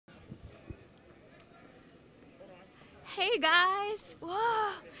Hey guys!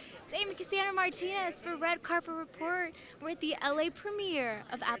 Whoa! It's Amy Martinez for Red Carpet Report. We're at the LA premiere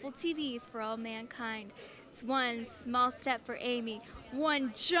of Apple TV's For All Mankind. It's one small step for Amy,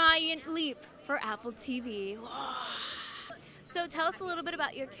 one giant leap for Apple TV. Whoa. So tell us a little bit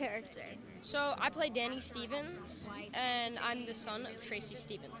about your character. So I play Danny Stevens, and I'm the son of Tracy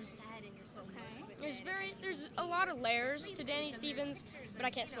Stevens. There's a lot of layers to Danny Stevens, but I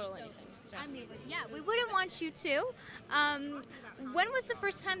can't spoil anything. So. I mean, yeah, we wouldn't want you to. When was the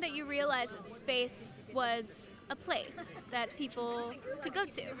first time that you realized that space was a place that people could go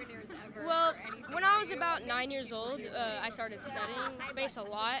to? Well, when I was about 9 years old, I started studying space a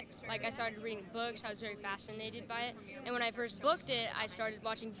lot. Like, I started reading books. I was very fascinated by it. And when I first booked it, I started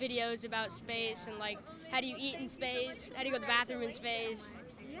watching videos about space and, like, how do you eat in space? How do you go to the bathroom in space?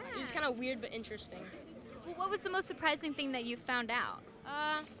 It was kind of weird but interesting. Well, what was the most surprising thing that you found out?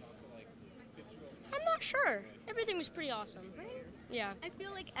 I'm not sure. Everything was pretty awesome. Yeah. I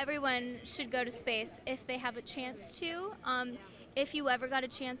feel like everyone should go to space if they have a chance to. If you ever got a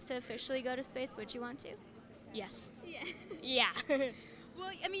chance to officially go to space, would you want to? Yes. Yeah. Yeah.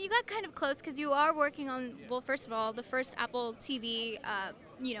 Well, I mean, you got kind of close because you are working on, well, first of all, the first Apple TV,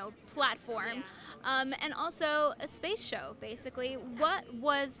 platform, and also a space show, basically. What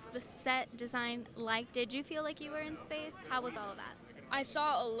was the set design like? Did you feel like you were in space? How was all of that? I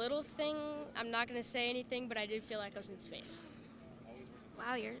saw a little thing. I'm not going to say anything, but I did feel like I was in space.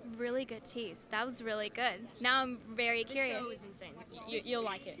 Wow, you're really good tease. That was really good. Now I'm very curious. The show is insane. You'll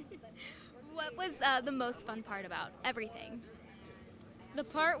like it. What was the most fun part about everything? The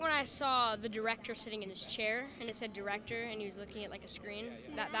part when I saw the director sitting in his chair and it said director and he was looking at like a screen,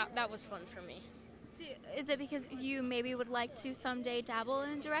 that was fun for me. Is it because you maybe would like to someday dabble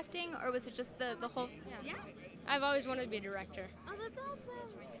in directing, or was it just the whole? Yeah. I've always wanted to be a director. Oh, that's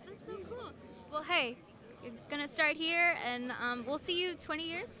awesome. That's so cool. Well, hey, you're going to start here, and we'll see you 20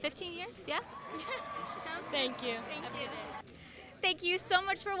 years, 15 years, yeah? Thank you. Thank you. Thank you so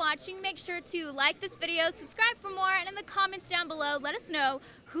much for watching. Make sure to like this video, subscribe for more, and in the comments down below, let us know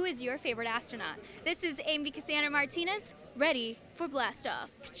who is your favorite astronaut. This is Amy Martinez, ready for blast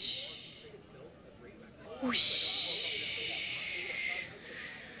off. Whoosh.